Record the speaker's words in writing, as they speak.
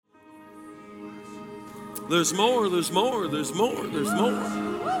There's more, there's more, there's more, there's more.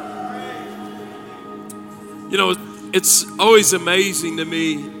 You know, it's always amazing to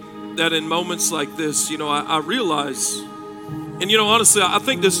me that in moments like this, you know, I realize, and you know, honestly, I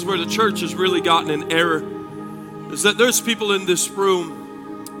think this is where the church has really gotten in error, is that there's people in this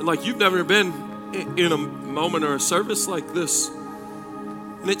room, and like you've never been in a moment or a service like this,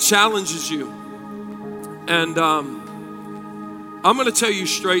 and it challenges you. And I'm going to tell you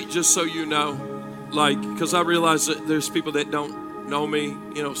straight, just so you know, like, because I realize that there's people that don't know me.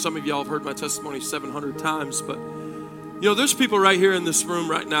 You know, some of y'all have heard my testimony 700 times, but you know, there's people right here in this room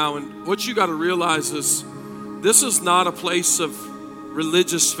right now, and what you got to realize is this is not a place of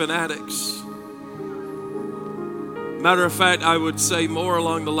religious fanatics. Matter of fact, I would say more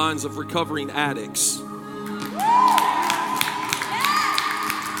along the lines of recovering addicts.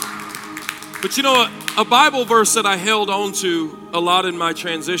 But you know, a Bible verse that I held on to a lot in my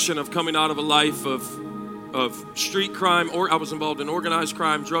transition of coming out of a life of street crime, or I was involved in organized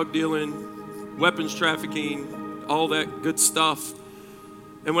crime, drug dealing, weapons trafficking, all that good stuff.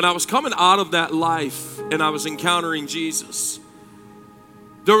 And when I was coming out of that life and I was encountering Jesus,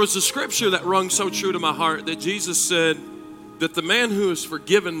 there was a scripture that rung so true to my heart that Jesus said that the man who is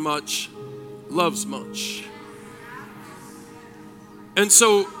forgiven much loves much. And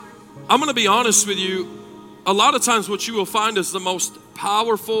so I'm going to be honest with you. A lot of times what you will find is the most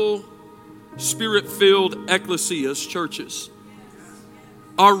powerful, spirit-filled ecclesias, churches,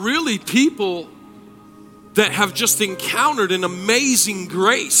 are really people that have just encountered an amazing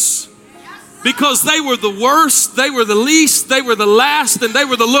grace. Because they were the worst, they were the least, they were the last, and they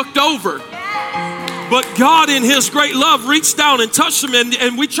were the looked over. But God in his great love reached down and touched them,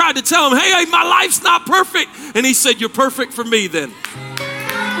 and we tried to tell him, hey, my life's not perfect. And he said, you're perfect for me then.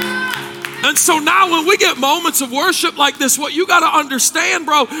 And so now when we get moments of worship like this, what you got to understand,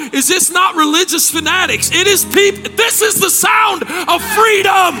 bro, is it's not religious fanatics. It is people. This is the sound of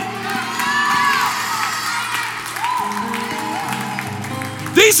freedom.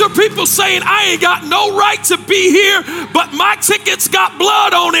 These are people saying, I ain't got no right to be here, but my ticket's got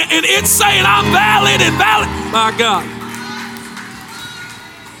blood on it, and it's saying I'm valid and valid. My God.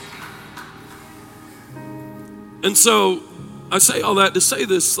 And so I say all that to say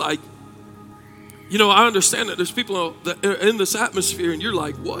this, like, you know, I understand that there's people that are in this atmosphere, and you're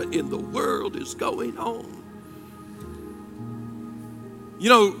like, what in the world is going on? You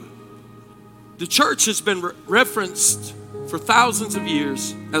know, the church has been referenced for thousands of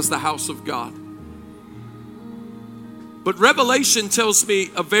years as the house of God. But Revelation tells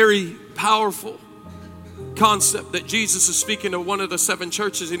me a very powerful concept that Jesus is speaking to one of the 7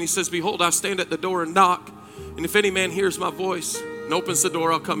 churches, and he says, behold, I stand at the door and knock, and if any man hears my voice and opens the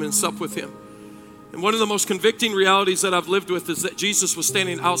door, I'll come and sup with him. And one of the most convicting realities that I've lived with is that Jesus was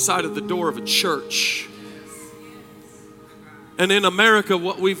standing outside of the door of a church. And in America,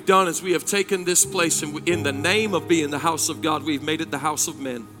 what we've done is we have taken this place, and in the name of being the house of God, we've made it the house of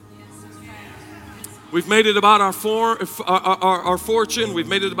men. We've made it about our fortune. We've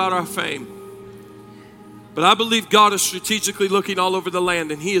made it about our fame. But I believe God is strategically looking all over the land,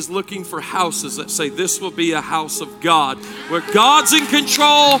 and he is looking for houses that say this will be a house of God, where God's in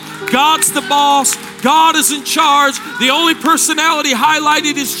control, God's the boss, God is in charge. The only personality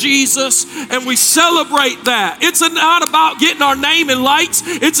highlighted is Jesus, and we celebrate that. It's not about getting our name in lights.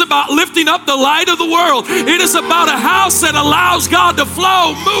 It's about lifting up the light of the world. It is about a house that allows God to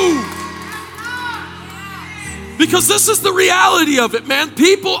flow, move. Because this is the reality of it, man.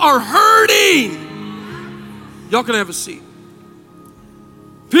 People are hurting. Y'all can have a seat.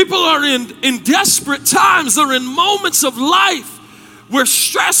 People are in desperate times. They're in moments of life where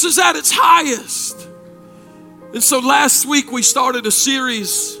stress is at its highest. And so last week we started a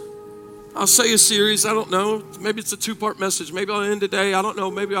series. I'll say a series, I don't know. Maybe it's a 2-part message. Maybe I'll end today. I don't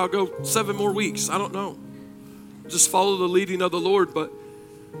know. Maybe I'll go 7 more weeks. I don't know. Just follow the leading of the Lord. But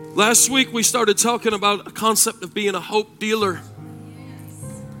last week we started talking about a concept of being a hope dealer.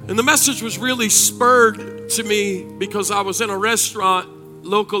 And the message was really spurred to me because I was in a restaurant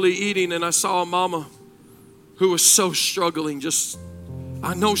locally eating, and I saw a mama who was so struggling.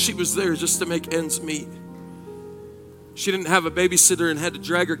 I know she was there just to make ends meet. She didn't have a babysitter and had to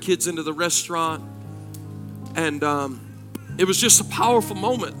drag her kids into the restaurant. And it was just a powerful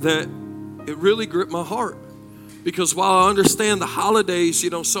moment that it really gripped my heart. Because while I understand the holidays,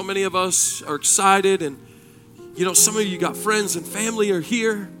 you know, so many of us are excited, and you know, some of you got friends and family are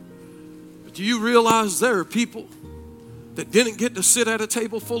here. But do you realize there are people that didn't get to sit at a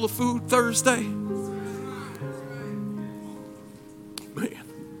table full of food Thursday? Man.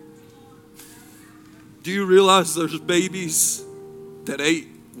 Do you realize there's babies that ate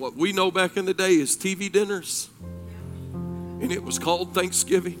what we know back in the day as TV dinners. And it was called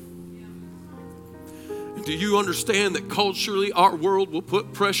Thanksgiving. And do you understand that culturally our world will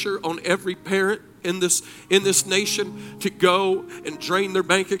put pressure on every parent in this nation to go and drain their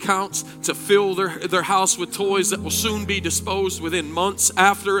bank accounts, to fill their house with toys that will soon be disposed within months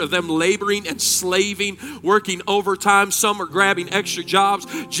after of them laboring and slaving, working overtime. Some are grabbing extra jobs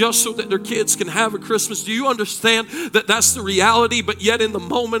just so that their kids can have a Christmas. Do you understand that that's the reality? But yet in the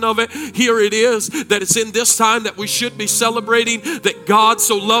moment of it, here it is, that it's in this time that we should be celebrating that God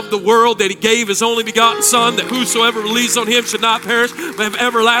so loved the world that he gave his only begotten son, that whosoever believes on him should not perish but have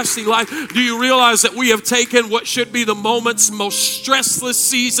everlasting life. Do you realize that we have taken what should be the moment's most stressless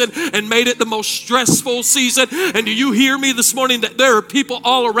season and made it the most stressful season? And do you hear me this morning that there are people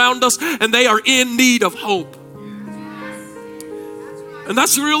all around us and they are in need of hope? And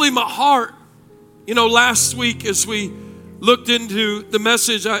that's really my heart. You know, last week as we looked into the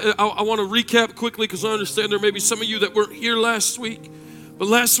message, I want to recap quickly because I understand there may be some of you that weren't here last week. But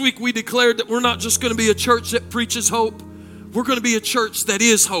last week we declared that we're not just going to be a church that preaches hope. We're going to be a church that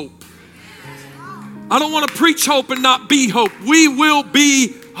is hope. I don't want to preach hope and not be hope. We will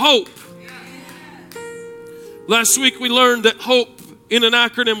be hope. Last week we learned that hope in an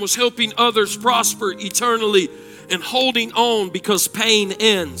acronym was helping others prosper eternally and holding on because pain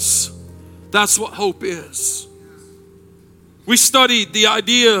ends. That's what hope is. We studied the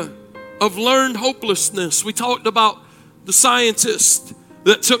idea of learned hopelessness. We talked about the scientist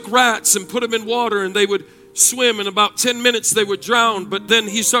that took rats and put them in water and they would swim. In about 10 minutes they would drown, but then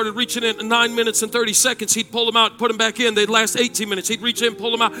he started reaching in 9 minutes and 30 seconds. He'd pull them out, put them back in. They'd last 18 minutes. He'd reach in,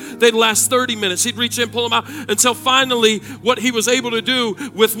 pull them out. They'd last 30 minutes. He'd reach in, pull them out, until finally what he was able to do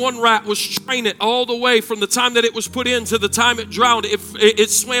with one rat was train it all the way from the time that it was put in to the time it drowned. It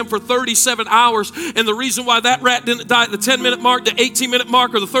swam for 37 hours. And the reason why that rat didn't die at the 10-minute mark, the 18-minute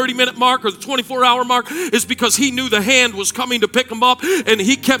mark, or the 30-minute mark, or the 24-hour mark is because he knew the hand was coming to pick him up, and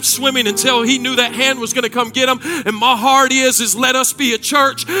he kept swimming until he knew that hand was going to come get him. And my heart is let us be a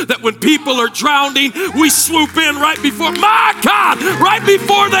church that when people are drowning, we swoop in right before, my God, right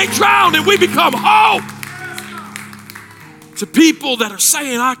before they drown, and we become hope to people that are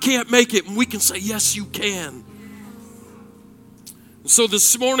saying, I can't make it, and we can say, yes, you can. So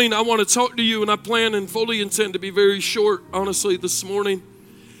this morning, I want to talk to you, and I plan and fully intend to be very short, honestly, this morning.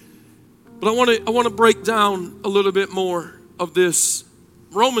 But I want to break down a little bit more of this.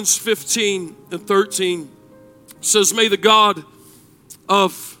 Romans 15 and 13 says, may the God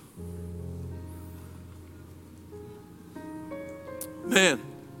of man.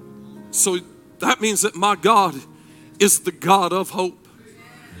 So that means that my God is the God of hope.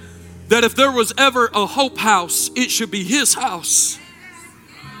 That if there was ever a hope house, it should be his house.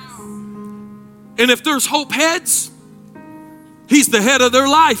 And if there's hope heads, he's the head of their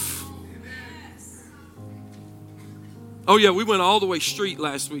life. Oh yeah, we went all the way street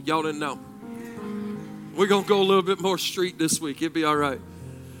last week. Y'all didn't know. We're going to go a little bit more street this week. It'll be all right.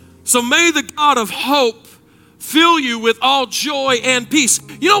 So may the God of hope fill you with all joy and peace.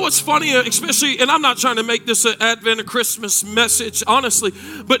 You know what's funny, especially, and I'm not trying to make this an Advent or Christmas message, honestly,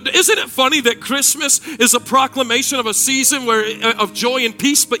 but isn't it funny that Christmas is a proclamation of a season of joy and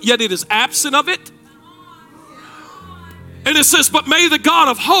peace, but yet it is absent of it? And it says, but may the God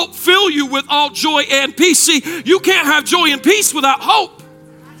of hope fill you with all joy and peace. See, you can't have joy and peace without hope.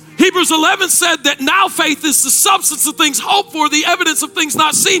 Hebrews 11 said that now faith is the substance of things hoped for, the evidence of things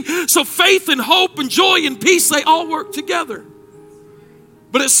not seen. So faith and hope and joy and peace, they all work together.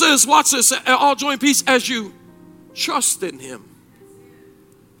 But it says, watch this, all joy and peace as you trust in him,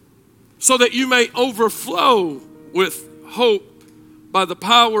 so that you may overflow with hope by the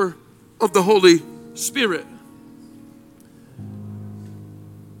power of the Holy Spirit.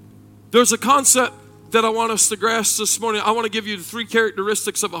 There's a concept that I want us to grasp this morning. I want to give you the 3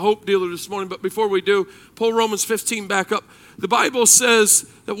 characteristics of a hope dealer this morning. But before we do, pull Romans 15 back up. The Bible says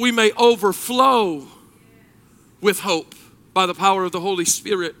that we may overflow with hope by the power of the Holy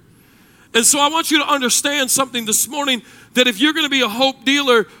Spirit. And so I want you to understand something this morning, that if you're going to be a hope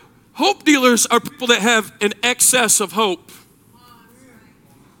dealer, hope dealers are people that have an excess of hope.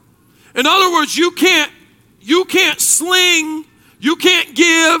 In other words, you can't sling, you can't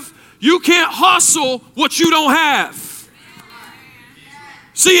give, you can't hustle what you don't have.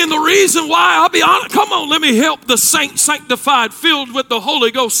 See, and the reason why, I'll be honest, come on, let me help the saints, sanctified, filled with the Holy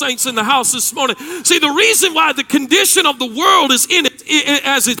Ghost saints in the house this morning. See, the reason why the condition of the world is in it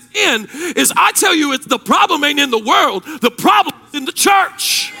as it's in is, I tell you, the problem ain't in the world, the problem is in the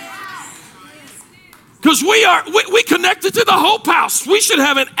church. Because we connected to the hope house. We should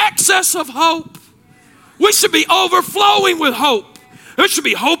have an excess of hope. We should be overflowing with hope. There should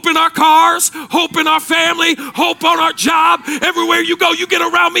be hope in our cars, hope in our family, hope on our job. Everywhere you go, you get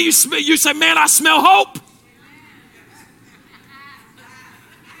around me, you say, man, I smell hope.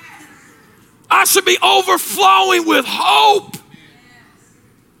 I should be overflowing with hope.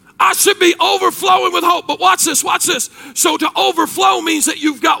 I should be overflowing with hope. But watch this, watch this. So to overflow means that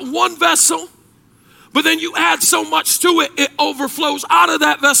you've got one vessel, but then you add so much to it, it overflows out of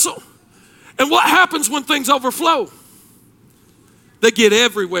that vessel. And what happens when things overflow? They get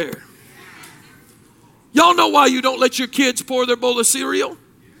everywhere. Y'all know why you don't let your kids pour their bowl of cereal?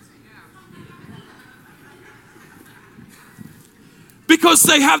 Because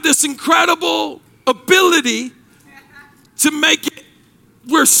they have this incredible ability to make it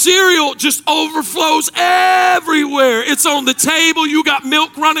where cereal just overflows everywhere. It's on the table. You got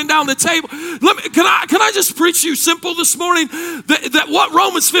milk running down the table. Can I just preach you simple this morning? That what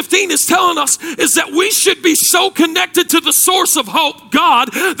Romans 15 is telling us is that we should be so connected to the source of hope, God,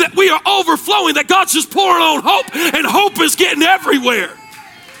 that we are overflowing, that God's just pouring on hope, and hope is getting everywhere.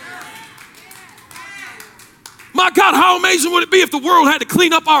 My God, how amazing would it be if the world had to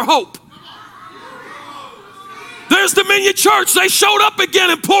clean up our hope? There's Dominion Church. They showed up again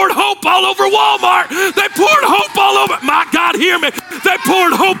and poured hope all over Walmart. They poured hope all over. My God, hear me. They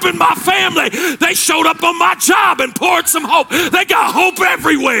poured hope in my family. They showed up on my job and poured some hope. They got hope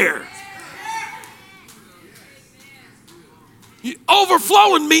everywhere.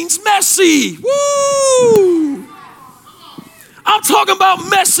 Overflowing means messy. Woo! I'm talking about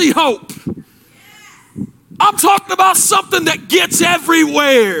messy hope. I'm talking about something that gets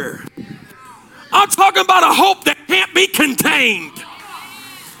everywhere. I'm talking about a hope that can't be contained.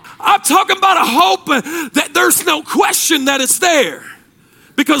 I'm talking about a hope that there's no question that it's there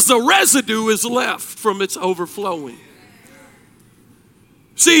because the residue is left from its overflowing.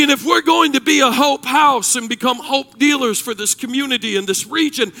 See, and if we're going to be a hope house and become hope dealers for this community and this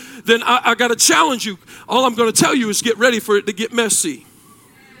region, then I got to challenge you. All I'm going to tell you is get ready for it to get messy.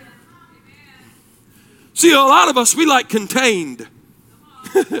 See, a lot of us, we like contained.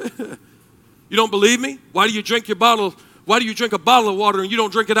 You don't believe me? Why do you drink a bottle of water and you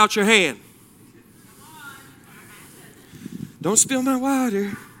don't drink it out your hand? Don't spill my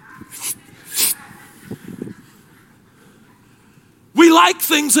water. We like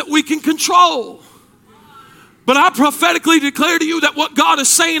things that we can control. But I prophetically declare to you that what God is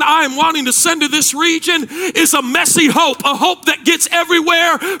saying I am wanting to send to this region is a messy hope, a hope that gets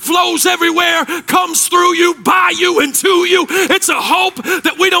everywhere, flows everywhere, comes through you, by you, and to you. It's a hope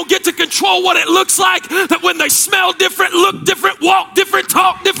that we don't get to control what it looks like, that when they smell different, look different, walk different,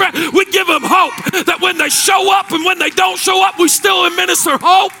 talk different, we give them hope. That when they show up and when they don't show up, we still administer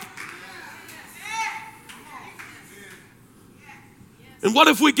hope. And what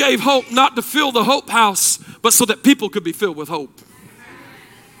if we gave hope not to fill the hope house, but so that people could be filled with hope?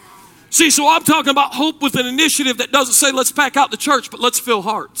 See, so I'm talking about hope with an initiative that doesn't say let's pack out the church, but let's fill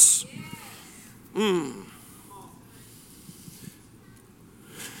hearts. I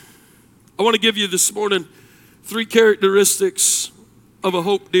want to give you this morning 3 characteristics of a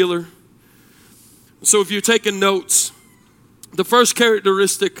hope dealer. So if you're taking notes, the first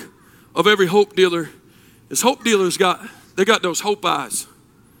characteristic of every hope dealer is hope dealers got those hope eyes.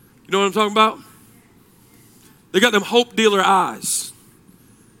 You know what I'm talking about? They got them hope dealer eyes.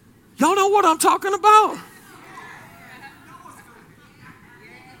 Y'all know what I'm talking about?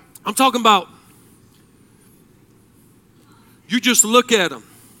 I'm talking about you just look at them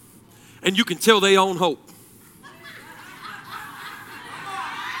and you can tell they own hope.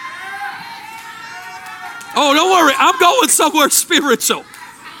 Oh, don't worry. I'm going somewhere spiritual.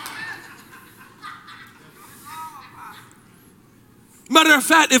 Matter of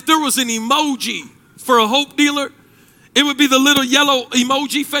fact, if there was an emoji for a hope dealer, it would be the little yellow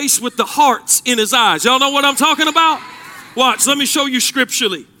emoji face with the hearts in his eyes. Y'all know what I'm talking about? Watch, let me show you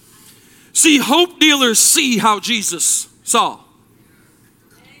scripturally. See, hope dealers see how Jesus saw.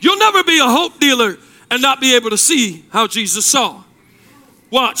 You'll never be a hope dealer and not be able to see how Jesus saw.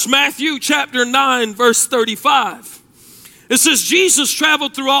 Watch, Matthew chapter 9, verse 35. It says, Jesus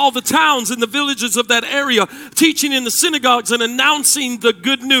traveled through all the towns and the villages of that area, teaching in the synagogues and announcing the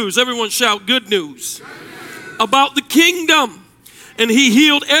good news. Everyone shout, good news. About the kingdom. And he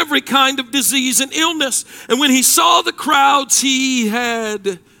healed every kind of disease and illness. And when he saw the crowds, he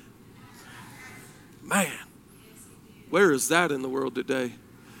had, man, where is that in the world today?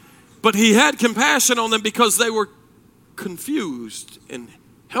 But he had compassion on them because they were confused and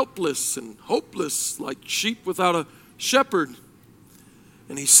helpless and hopeless, like sheep without a shepherd.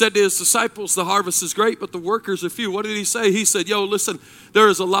 And he said to his disciples, the harvest is great, but the workers are few. What did he say? He said, yo, listen, there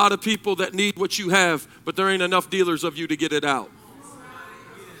is a lot of people that need what you have, but there ain't enough dealers of you to get it out.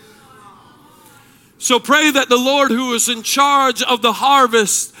 So pray that the Lord who is in charge of the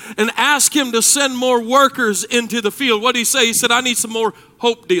harvest and ask him to send more workers into the field. What did he say? He said, I need some more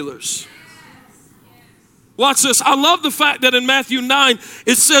hope dealers. Watch this. I love the fact that in Matthew 9,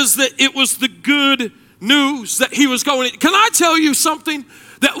 it says that it was the good news that he was going. Can I tell you something?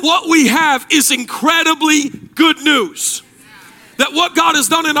 That what we have is incredibly good news. That what God has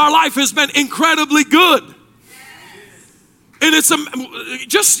done in our life has been incredibly good. And it's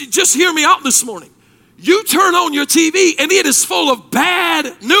just hear me out this morning. You turn on your TV and it is full of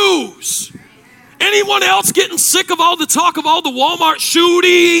bad news. Anyone else getting sick of all the talk of all the Walmart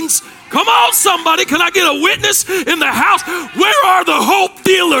shootings? Come on, somebody. Can I get a witness in the house? Where are the hope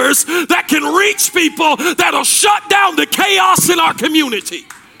dealers that can reach people that'll shut down the chaos in our community?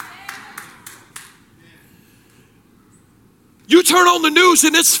 You turn on the news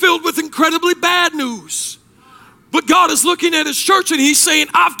and it's filled with incredibly bad news. But God is looking at his church and he's saying,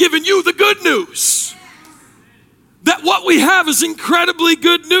 I've given you the good news. That what we have is incredibly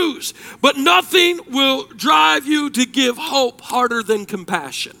good news. But nothing will drive you to give hope harder than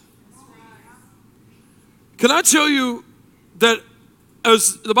compassion. Can I tell you that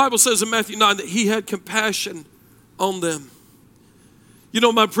as the Bible says in Matthew 9 that he had compassion on them. You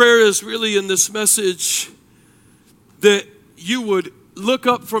know, my prayer is really in this message that you would look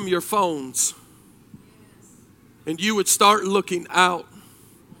up from your phones and you would start looking out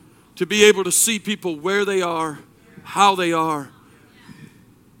to be able to see people where they are, how they are,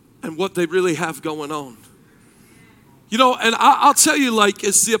 and what they really have going on. You know, and I'll tell you, like,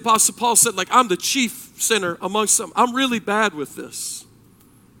 as the Apostle Paul said, like, I'm the chief sinner amongst them. I'm really bad with this.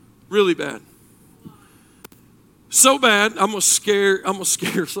 Really bad. So bad, I'm gonna scare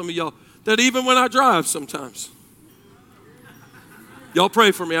some of y'all that even when I drive sometimes. Y'all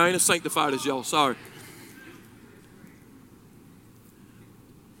pray for me. I ain't as sanctified as y'all. Sorry.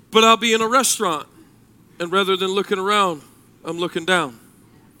 But I'll be in a restaurant, and rather than looking around, I'm looking down.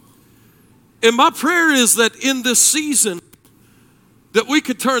 And my prayer is that in this season, that we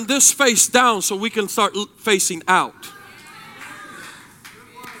could turn this face down so we can start facing out.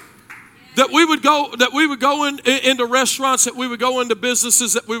 That we would go into restaurants, that we would go into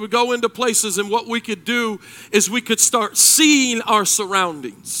businesses, that we would go into places, and what we could do is we could start seeing our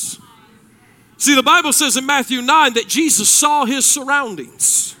surroundings. See, the Bible says in Matthew 9 that Jesus saw his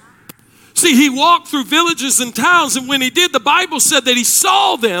surroundings. See, he walked through villages and towns, and when he did, the Bible said that he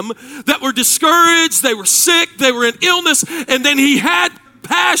saw them that were discouraged, they were sick, they were in illness, and then he had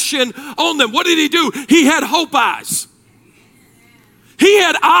passion on them. What did he do? He had hope eyes. He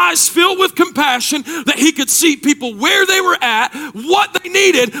had eyes filled with compassion that he could see people where they were at, what they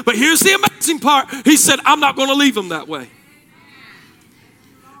needed. But here's the amazing part. He said, I'm not going to leave them that way.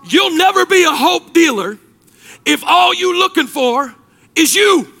 You'll never be a hope dealer if all you're looking for is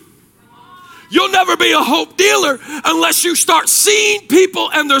you. You'll never be a hope dealer unless you start seeing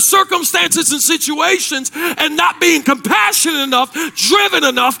people and their circumstances and situations and not being compassionate enough, driven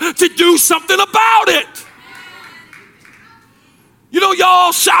enough to do something about it. You know,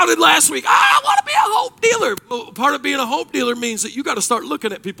 y'all shouted last week, I want to be a hope dealer. Well, part of being a hope dealer means that you got to start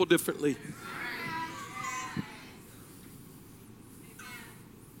looking at people differently.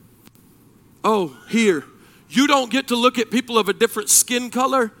 Oh, here. You don't get to look at people of a different skin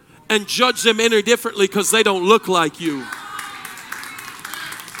color and judge them any differently because they don't look like you.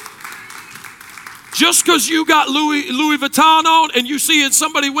 Just because you got Louis Vuitton on and you see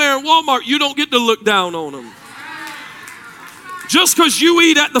somebody wearing Walmart, you don't get to look down on them. Just because you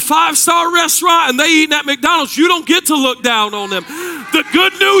eat at the 5-star restaurant and they eat at McDonald's, you don't get to look down on them. The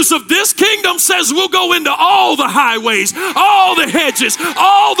good news of this kingdom says we'll go into all the highways, all the hedges,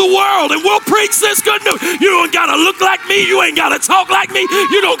 all the world, and we'll preach this good news. You ain't got to look like me. You ain't got to talk like me.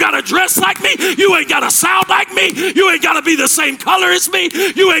 You don't got to dress like me. You ain't got to sound like me. You ain't got to be the same color as me.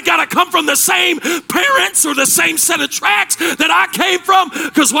 You ain't got to come from the same parents or the same set of tracks that I came from,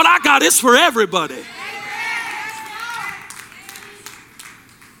 because what I got is for everybody.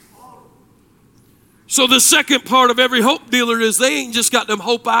 So the second part of every hope dealer is they ain't just got them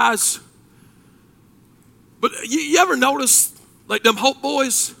hope eyes. But you ever notice, like them hope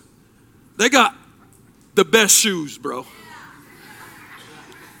boys, they got the best shoes, bro.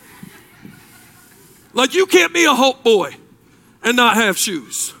 Like you can't be a hope boy and not have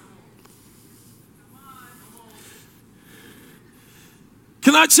shoes.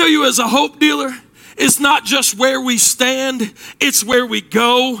 Can I tell you, as a hope dealer, it's not just where we stand, it's where we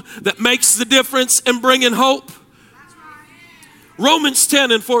go that makes the difference in bringing hope. Romans 10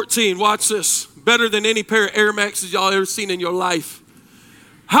 and 14, watch this. Better than any pair of Air Maxes y'all ever seen in your life.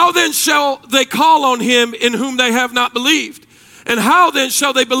 How then shall they call on him in whom they have not believed? And how then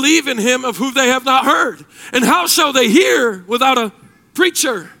shall they believe in him of whom they have not heard? And how shall they hear without a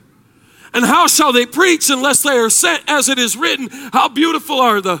preacher? And how shall they preach unless they are sent? As it is written, how beautiful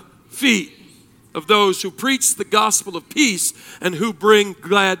are the feet of those who preach the gospel of peace and who bring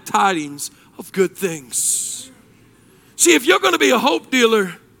glad tidings of good things. See, if you're going to be a hope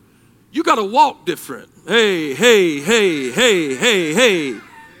dealer, you got to walk different. Hey, hey, hey, hey, hey, hey.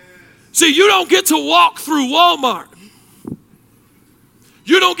 See, you don't get to walk through Walmart.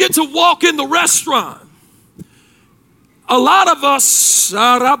 You don't get to walk in the restaurant. A lot of us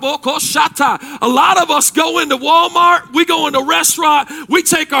go into Walmart, we go into a restaurant, we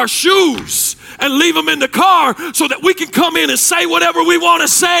take our shoes and leave them in the car so that we can come in and say whatever we want to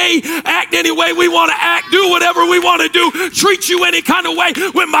say, act any way we want to act, do whatever we want to do, treat you any kind of way.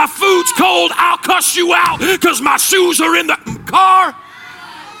 When my food's cold, I'll cuss you out because my shoes are in the car.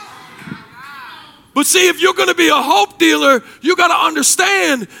 But see, if you're going to be a hope dealer, you got to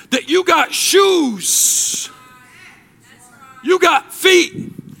understand that you got shoes. You got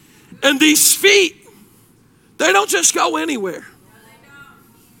feet. And these feet, they don't just go anywhere.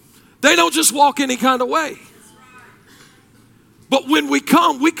 They don't just walk any kind of way. But when we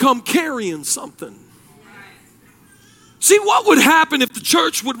come carrying something. See, what would happen if the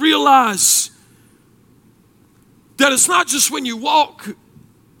church would realize that it's not just when you walk,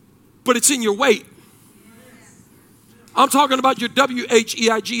 but it's in your weight. I'm talking about your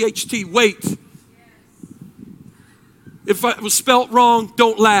W-H-E-I-G-H-T, weight. If it was spelt wrong,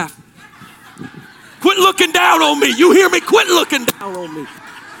 don't laugh. Quit looking down on me. You hear me? Quit looking down on me.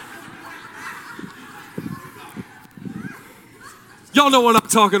 Y'all know what I'm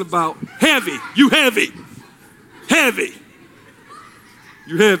talking about. Heavy. You heavy. Heavy.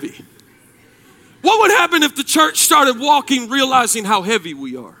 You heavy. What would happen if the church started walking, realizing how heavy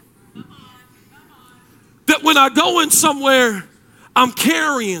we are? That when I go in somewhere, I'm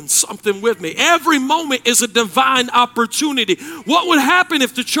carrying something with me. Every moment is a divine opportunity. What would happen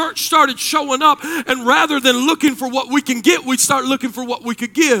if the church started showing up and rather than looking for what we can get, we'd start looking for what we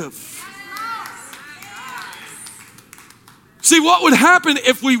could give? See, what would happen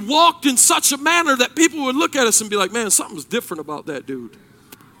if we walked in such a manner that people would look at us and be like, man, something's different about that dude?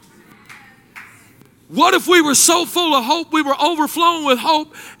 What if we were so full of hope, we were overflowing with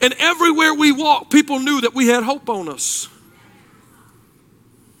hope, and everywhere we walked, people knew that we had hope on us?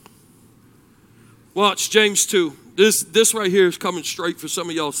 Watch James 2. This right here is coming straight for some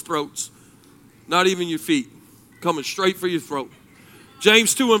of y'all's throats. Not even your feet. Coming straight for your throat.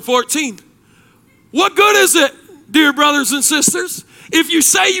 James 2:14. What good is it, dear brothers and sisters, if you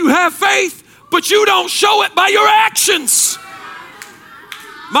say you have faith, but you don't show it by your actions?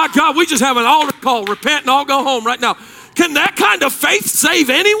 My God, we just have an altar call. Repent and all go home right now. Can that kind of faith save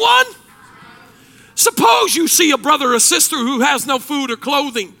anyone? Suppose you see a brother or sister who has no food or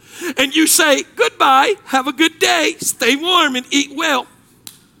clothing, and you say, goodbye, have a good day, stay warm and eat well.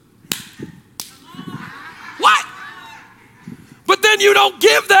 What? But then you don't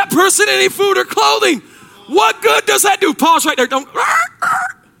give that person any food or clothing. What good does that do? Pause right there. Don't.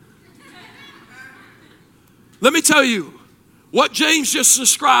 Let me tell you, what James just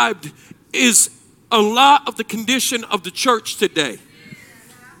described is a lot of the condition of the church today.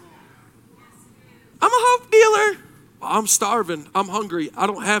 I'm a hope dealer. Well, I'm starving. I'm hungry. I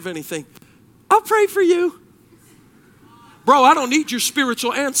don't have anything. I'll pray for you. Bro, I don't need your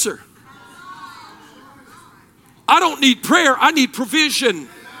spiritual answer. I don't need prayer. I need provision.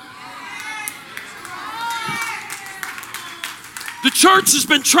 The church has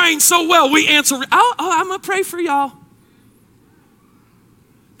been trained so well. We answer, I'm going to pray for y'all.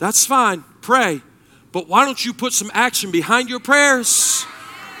 That's fine. Pray. But why don't you put some action behind your prayers?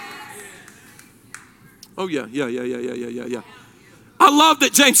 Oh, yeah. I love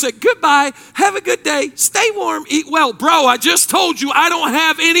that James said, goodbye, have a good day, stay warm, eat well. Bro, I just told you I don't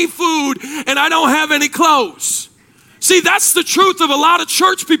have any food and I don't have any clothes. See, that's the truth of a lot of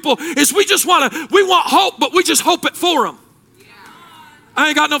church people is we want hope, but we just hope it for them. I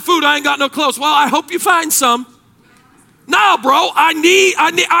ain't got no food, I ain't got no clothes. Well, I hope you find some. No, bro,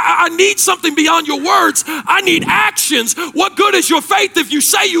 I need something beyond your words. I need actions. What good is your faith if you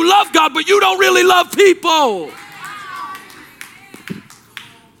say you love God, but you don't really love people?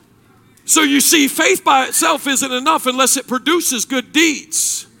 So you see, faith by itself isn't enough unless it produces good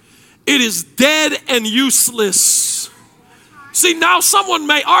deeds. It is dead and useless. See, now someone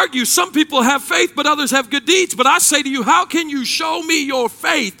may argue some people have faith, but others have good deeds. But I say to you, how can you show me your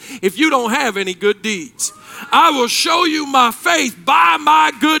faith if you don't have any good deeds? I will show you my faith by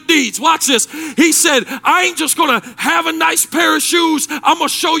my good deeds. Watch this. He said, I ain't just going to have a nice pair of shoes. I'm going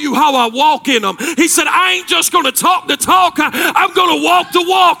to show you how I walk in them. He said, I ain't just going to talk the talk. I'm going to walk the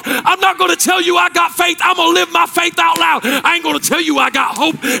walk. I'm not going to tell you I got faith. I'm going to live my faith out loud. I ain't going to tell you I got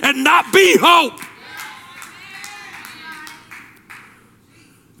hope and not be hope.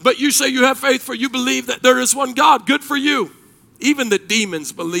 But you say you have faith, for you believe that there is one God. Good for you. Even the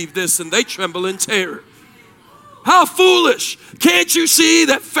demons believe this, and they tremble in terror. How foolish. Can't you see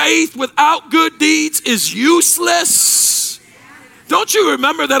that faith without good deeds is useless? Don't you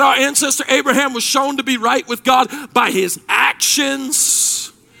remember that our ancestor Abraham was shown to be right with God by his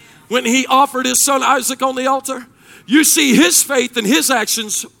actions when he offered his son Isaac on the altar? You see, his faith and his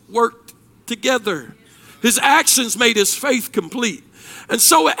actions worked together. His actions made his faith complete. And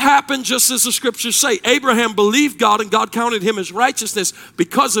so it happened just as the scriptures say. Abraham believed God, and God counted him as righteousness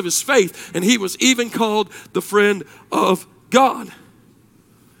because of his faith. And he was even called the friend of God.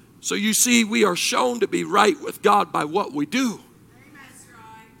 So you see, we are shown to be right with God by what we do.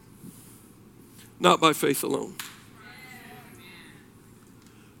 Not by faith alone.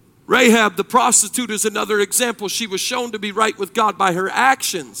 Rahab the prostitute is another example. She was shown to be right with God by her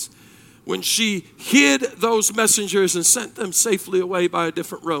actions when she hid those messengers and sent them safely away by a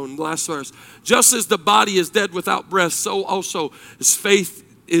different road. Last verse. Just as the body is dead without breath, so also his faith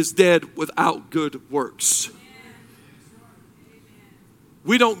is dead without good works.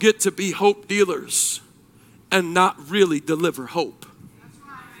 We don't get to be hope dealers and not really deliver hope.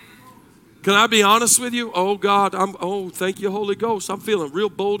 Can I be honest with you? Oh God, thank you, Holy Ghost. I'm feeling real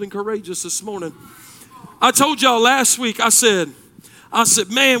bold and courageous this morning. I told y'all last week, I said,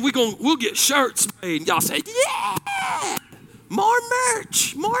 man, we'll get shirts made. And y'all said, yeah, more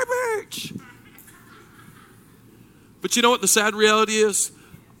merch. But you know what the sad reality is?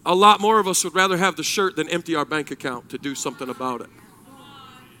 A lot more of us would rather have the shirt than empty our bank account to do something about it.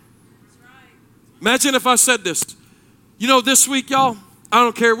 Imagine if I said this. You know, this week, y'all, I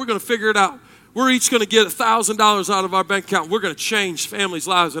don't care. We're going to figure it out. We're each going to get $1,000 out of our bank account. We're going to change families'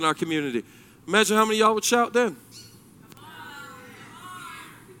 lives in our community. Imagine how many of y'all would shout then.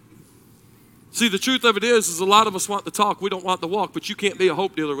 See, the truth of it is a lot of us want the talk. We don't want the walk, but you can't be a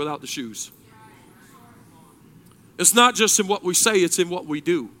hope dealer without the shoes. It's not just in what we say, it's in what we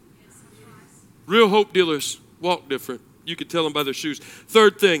do. Real hope dealers walk different. You can tell them by their shoes.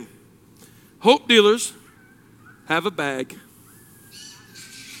 Third thing, hope dealers have a bag.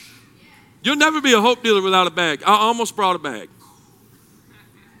 You'll never be a hope dealer without a bag. I almost brought a bag.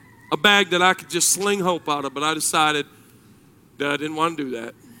 A bag that I could just sling hope out of, but I decided that I didn't want to do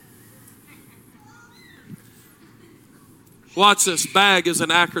that. Watch this. BAG is an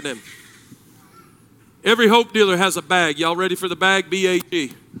acronym. Every hope dealer has a bag. Y'all ready for the bag?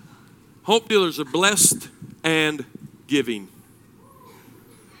 B-A-G. Hope dealers are blessed and giving.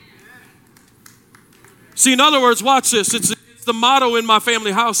 See, in other words, watch this. It's the motto in my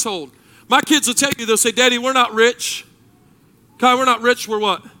family household. My kids will tell you, they'll say, Daddy, we're not rich. Kai, we're not rich. We're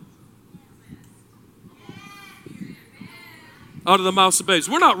what? Out of the mouths of babes.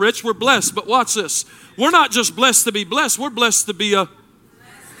 We're not rich. We're blessed. But watch this. We're not just blessed to be blessed. We're blessed to be a...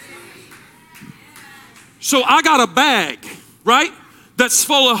 So I got a bag, right? That's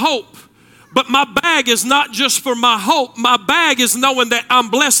full of hope. But my bag is not just for my hope. My bag is knowing that I'm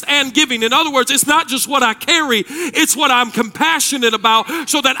blessed and giving. In other words, it's not just what I carry. It's what I'm compassionate about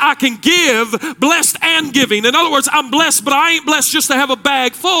so that I can give blessed and giving. In other words, I'm blessed, but I ain't blessed just to have a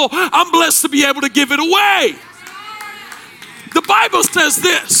bag full. I'm blessed to be able to give it away. The Bible says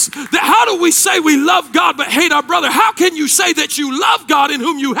this, that how do we say we love God but hate our brother? How can you say that you love God in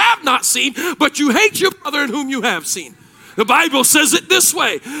whom you have not seen, but you hate your brother in whom you have seen? The Bible says it this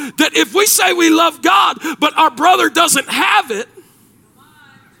way, that if we say we love God, but our brother doesn't have it,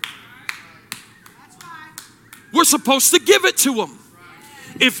 we're supposed to give it to him.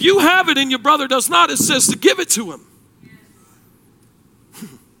 If you have it and your brother does not, it says to give it to him.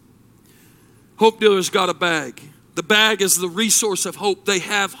 Hope dealers got a bag. The bag is the resource of hope. They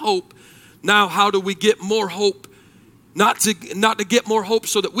have hope. Now, how do we get more hope? Not to get more hope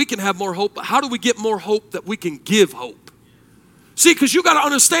so that we can have more hope, but how do we get more hope that we can give hope? See, because you got to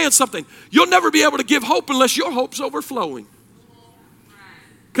understand something. You'll never be able to give hope unless your hope's overflowing.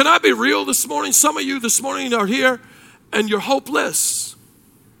 Can I be real this morning? Some of you this morning are here and you're hopeless.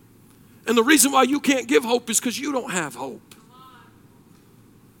 And the reason why you can't give hope is because you don't have hope.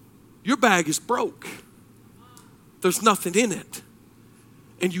 Your bag is broke. There's nothing in it.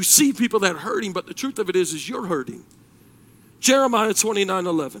 And you see people that are hurting, but the truth of it is you're hurting. Jeremiah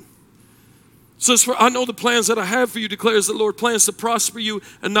 29:11 says, for I know the plans that I have for you, declares the Lord, plans to prosper you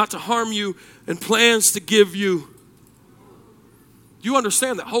and not to harm you, and plans to give you. You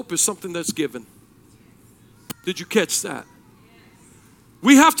understand that hope is something that's given. Did you catch that?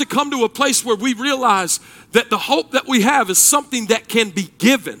 We have to come to a place where we realize that the hope that we have is something that can be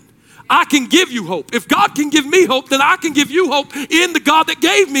given. I can give you hope. If God can give me hope, then I can give you hope in the God that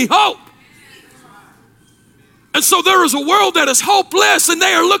gave me hope. And so there is a world that is hopeless, and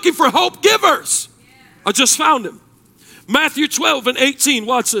they are looking for hope givers. I just found him. Matthew 12:18.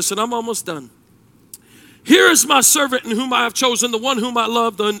 Watch this, and I'm almost done. Here is my servant in whom I have chosen, the one whom I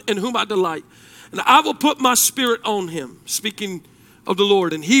love, in whom I delight. And I will put my spirit on him, speaking of the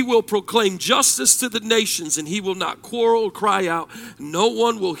Lord, and he will proclaim justice to the nations, and he will not quarrel or cry out. No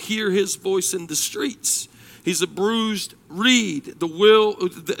one will hear his voice in the streets. He's a bruised reed,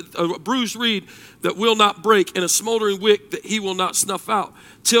 a bruised reed that will not break, and a smoldering wick that he will not snuff out,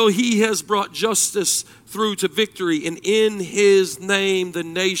 till he has brought justice through to victory. And in his name the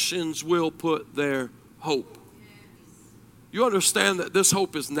nations will put their hope. You understand that this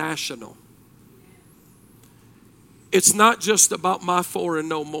hope is national. It's not just about my four and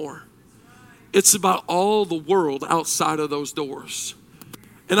no more. It's about all the world outside of those doors.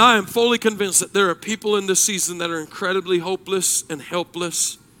 And I am fully convinced that there are people in this season that are incredibly hopeless and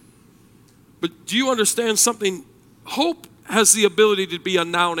helpless. But do you understand something? Hope has the ability to be a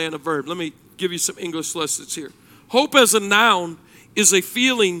noun and a verb. Let me give you some English lessons here. Hope as a noun is a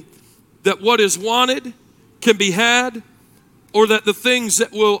feeling that what is wanted can be had, or that the things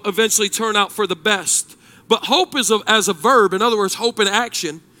that will eventually turn out for the best. But hope is as a verb, in other words, hope in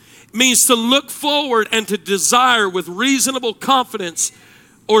action, means to look forward and to desire with reasonable confidence,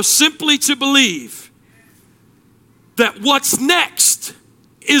 or simply to believe that what's next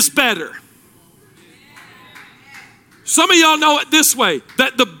is better. Some of y'all know it this way,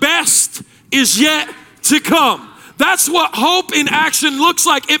 that the best is yet to come. That's what hope in action looks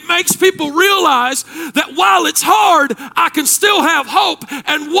like. It makes people realize that while it's hard, I can still have hope.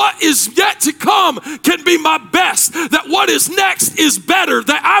 And what is yet to come can be my best. That what is next is better.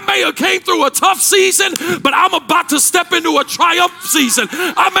 That I may have came through a tough season, but I'm about to step into a triumph season.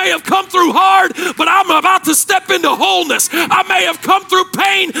 I may have come through hard, but I'm about to step into wholeness. I may have come through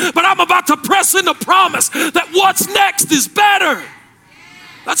pain, but I'm about to press into promise. That what's next is better.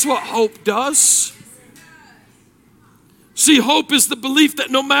 That's what hope does. See, hope is the belief that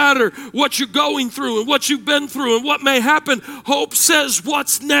no matter what you're going through and what you've been through and what may happen, hope says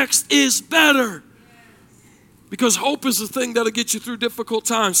what's next is better. Because hope is the thing that'll get you through difficult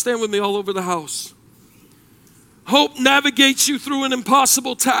times. Stand with me all over the house. Hope navigates you through an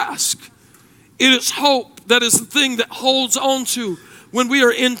impossible task. It is hope that is the thing that holds on to when we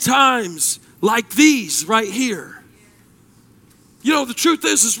are in times like these right here. You know, the truth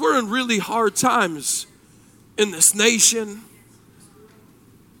is we're in really hard times in this nation.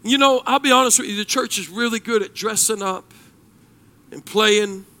 You know, I'll be honest with you, the church is really good at dressing up and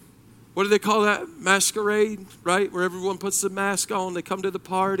playing, what do they call that? Masquerade, right? Where everyone puts the mask on, they come to the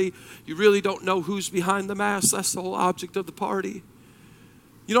party. You really don't know who's behind the mask. That's the whole object of the party.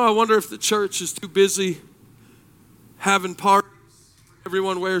 You know, I wonder if the church is too busy having parties.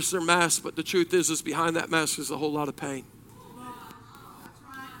 Everyone wears their mask, but the truth is behind that mask is a whole lot of pain.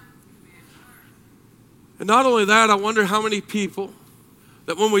 And not only that, I wonder how many people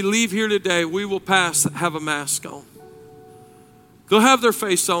that when we leave here today, we will pass that have a mask on. They'll have their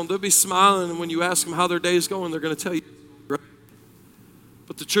face on. They'll be smiling. And when you ask them how their day is going, they're going to tell you. Right?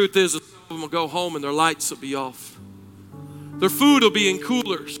 But the truth is some of them will go home and their lights will be off. Their food will be in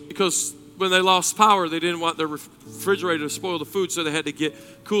coolers because when they lost power, they didn't want their refrigerator to spoil the food, so they had to get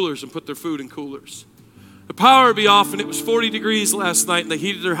coolers and put their food in coolers. The power would be off, and it was 40 degrees last night, and they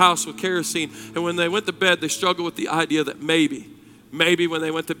heated their house with kerosene. And when they went to bed, they struggled with the idea that maybe when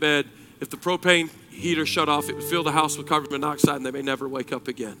they went to bed, if the propane heater shut off, it would fill the house with carbon monoxide, and they may never wake up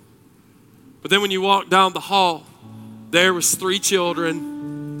again. But then when you walk down the hall, there was 3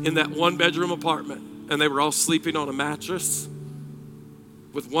 children in that 1-bedroom apartment, and they were all sleeping on a mattress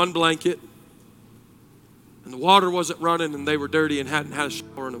with 1 blanket, and the water wasn't running, and they were dirty and hadn't had a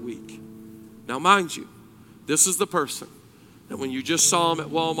shower in a week. Now, mind you, this is the person that when you just saw them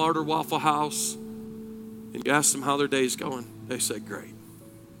at Walmart or Waffle House and you asked them how their day's going, they said, great.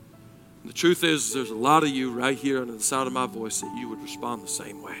 And the truth is, there's a lot of you right here under the sound of my voice that you would respond the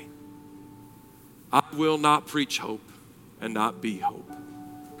same way. I will not preach hope and not be hope.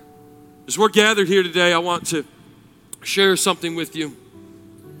 As we're gathered here today, I want to share something with you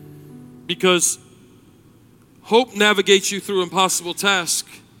because hope navigates you through impossible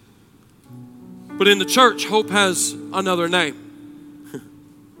tasks. But in the church, hope has another name.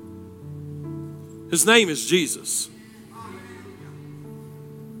 His name is Jesus.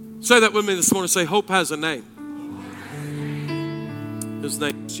 Say that with me this morning. Say, hope has a name. His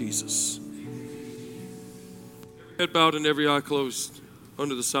name is Jesus. Head bowed and every eye closed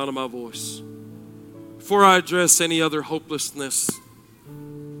under the sound of my voice. Before I address any other hopelessness,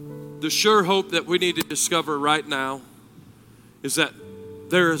 the sure hope that we need to discover right now is that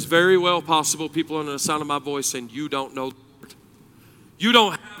there is very well possible people under the sound of my voice and you don't know the Lord. You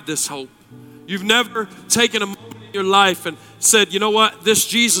don't have this hope. You've never taken a moment in your life and said, you know what, this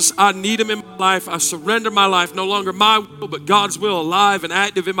Jesus, I need him in my life. I surrender my life, no longer my will, but God's will, alive and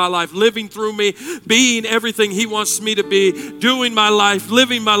active in my life, living through me, being everything he wants me to be, doing my life,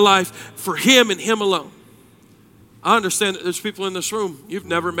 living my life for him and him alone. I understand that there's people in this room, you've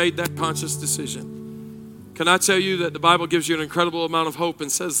never made that conscious decision. Can I tell you that the Bible gives you an incredible amount of hope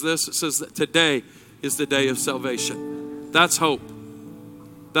and says this, it says that today is the day of salvation. That's hope.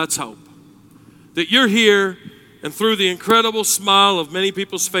 That's hope. That you're here and through the incredible smile of many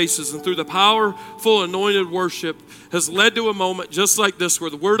people's faces and through the powerful anointed worship has led to a moment just like this where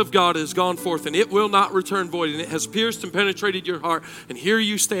the word of God has gone forth and it will not return void and it has pierced and penetrated your heart. And here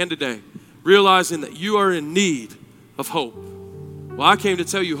you stand today realizing that you are in need of hope. Well, I came to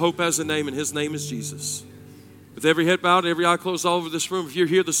tell you hope has a name and his name is Jesus. With every head bowed, every eye closed all over this room, if you're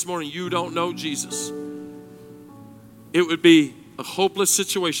here this morning, you don't know Jesus. It would be a hopeless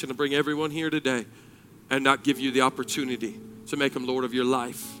situation to bring everyone here today and not give you the opportunity to make him Lord of your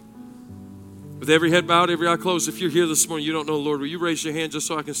life. With every head bowed, every eye closed, if you're here this morning, you don't know the Lord, will you raise your hand just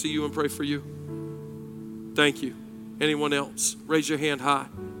so I can see you and pray for you? Thank you. Anyone else? Raise your hand high.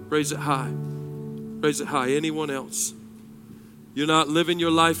 Raise it high. Raise it high. Anyone else? You're not living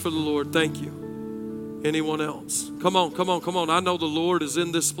your life for the Lord. Thank you. Anyone else? Come on, come on, come on. I know the Lord is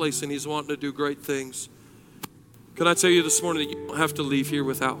in this place and he's wanting to do great things. Can I tell you this morning that you don't have to leave here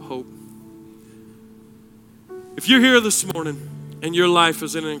without hope? If you're here this morning and your life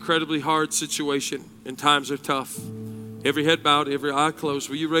is in an incredibly hard situation and times are tough, every head bowed, every eye closed,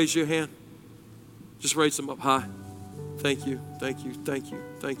 will you raise your hand? Just raise them up high. Thank you, thank you, thank you,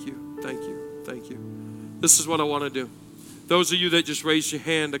 thank you, thank you, thank you. This is what I want to do. Those of you that just raised your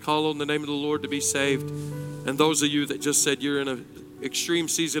hand to call on the name of the Lord to be saved, and those of you that just said you're in an extreme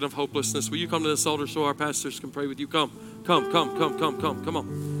season of hopelessness, will you come to this altar so our pastors can pray with you? Come on,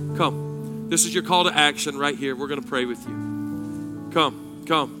 come. This is your call to action right here. We're going to pray with you. Come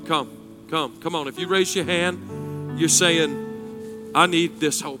on. If you raise your hand, you're saying, I need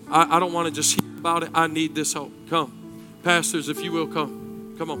this hope. I don't want to just hear about it. I need this hope. Come. Pastors, if you will,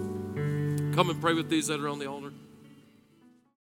 come on. Come and pray with these that are on the altar.